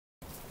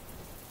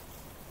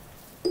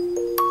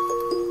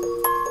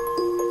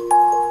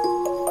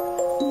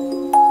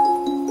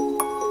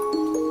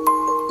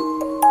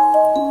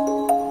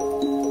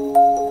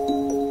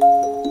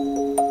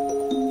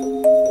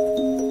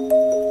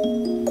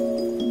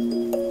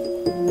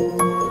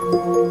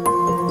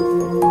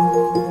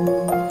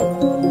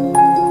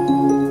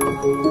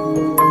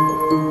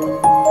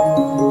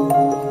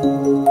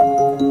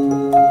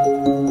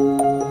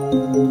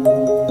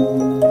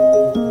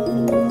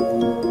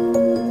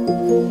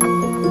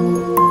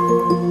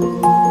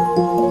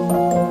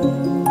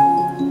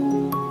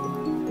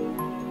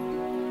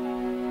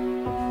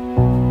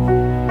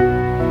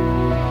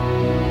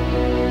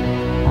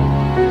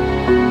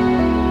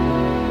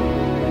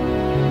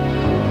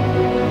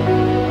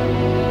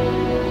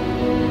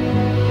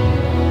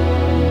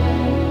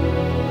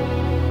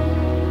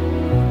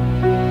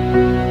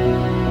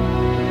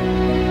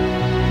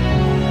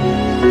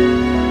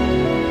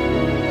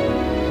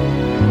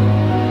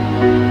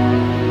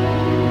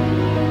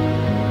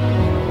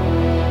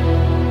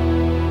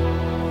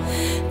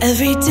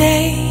Every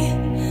day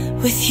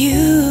with you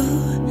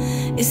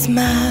is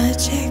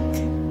magic.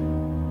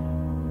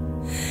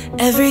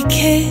 Every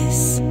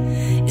kiss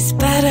is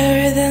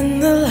better than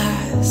the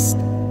last.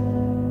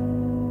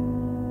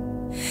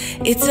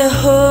 It's a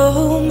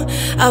home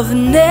I've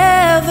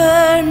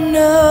never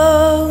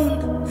known,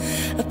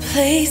 a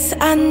place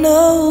I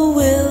know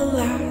will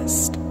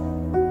last.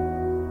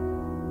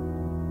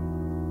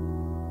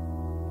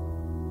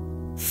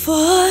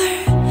 For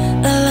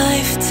a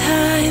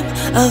lifetime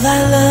of I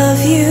love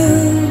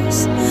yous,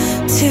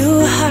 two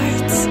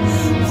hearts,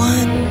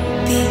 one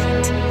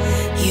beat.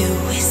 You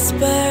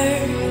whisper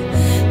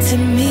to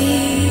me,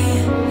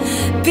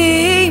 be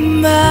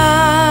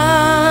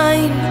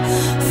mine.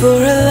 For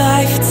a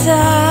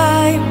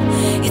lifetime,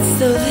 it's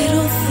the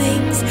little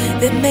things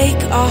that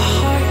make our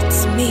hearts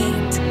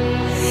meet.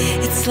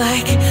 It's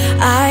like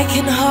I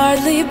can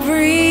hardly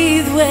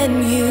breathe when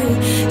you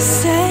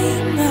say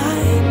my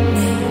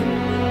name.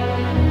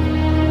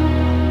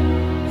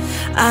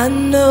 I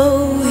know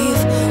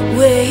we've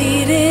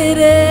waited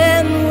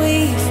and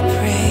we've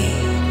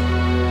prayed,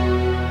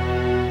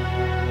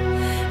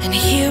 and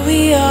here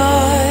we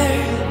are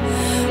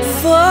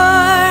for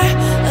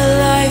a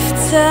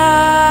lifetime.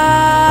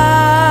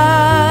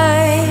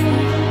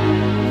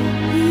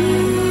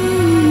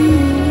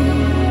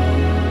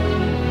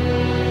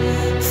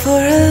 For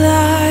a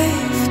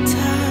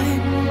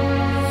lifetime.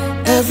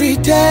 Every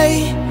day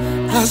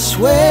I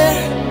swear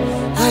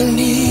I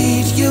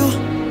need you.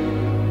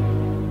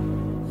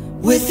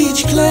 With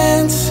each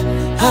glance,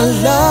 I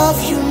love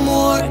you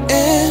more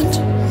and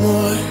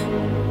more.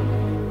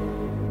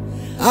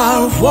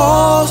 Our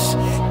walls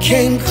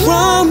came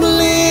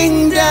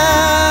crumbling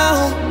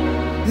down.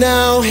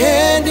 Now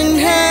hand in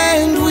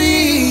hand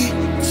we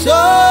soar.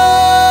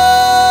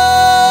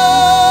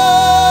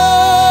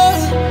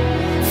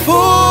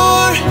 For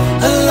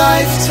a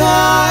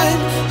lifetime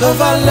of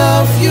I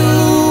love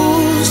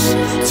yous,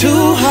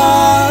 two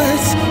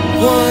hearts,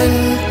 one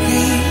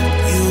beat.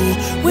 You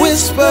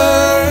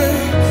whisper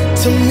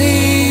to me,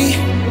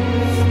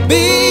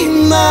 be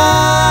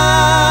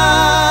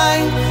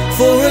mine.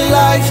 For a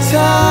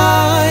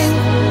lifetime,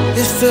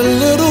 it's the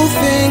little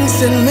things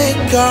that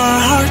make our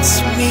hearts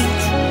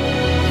meet.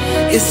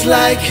 It's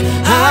like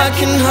I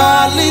can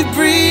hardly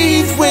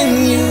breathe when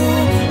you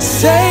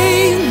say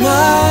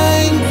my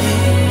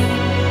name.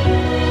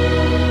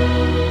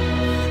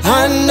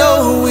 I know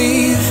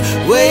we've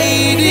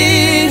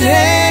waited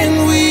and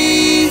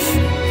we've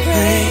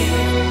prayed,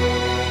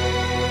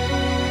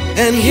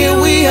 and here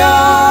we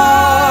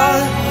are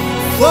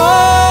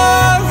for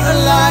a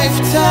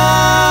lifetime.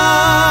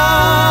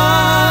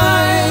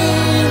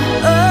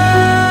 Oh,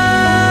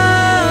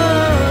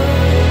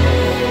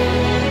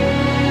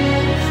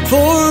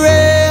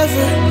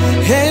 forever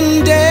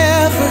and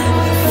ever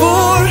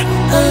for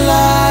a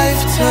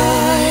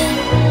lifetime.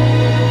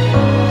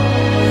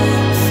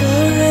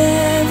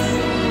 Forever,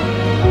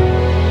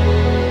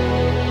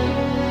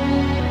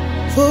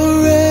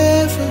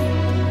 forever.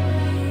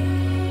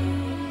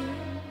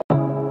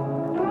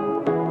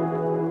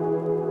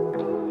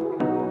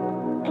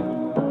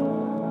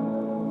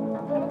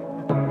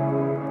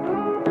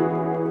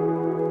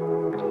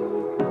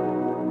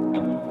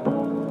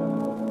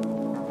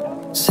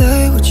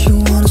 Say what you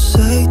wanna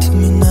say to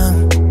me now.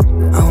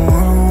 I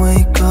wanna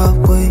wake up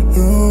with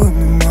you in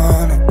the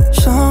morning.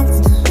 Show me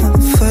there's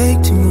nothing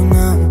fake to me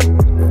now.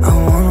 I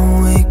wanna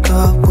wake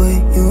up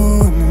with you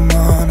in the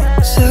morning.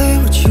 Say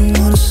what you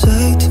wanna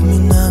say to me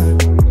now.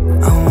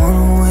 I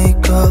wanna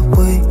wake up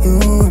with you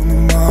in the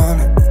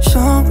morning.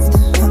 Show me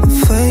there's nothing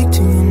fake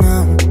to me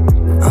now.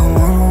 I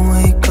wanna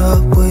wake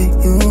up with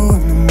you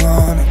in the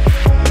morning.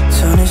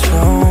 Turn this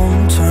room,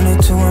 turn it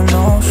to an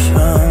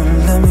ocean.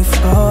 Let me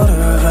float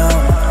around.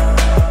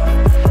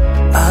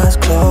 Eyes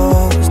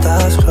closed,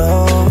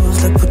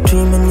 like we're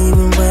dreaming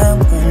even when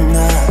we're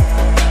not.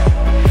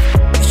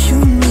 You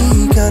and me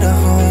got a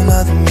whole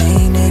other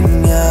meaning,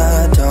 I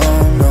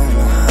don't know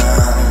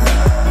how.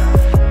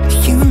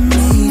 You and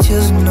me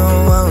just know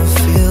how it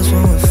feels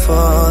when we're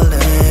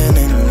falling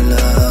in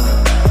love.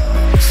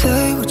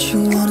 Say what you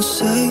wanna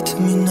say to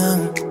me now.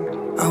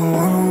 I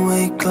wanna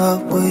wake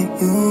up with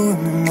you in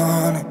the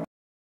morning.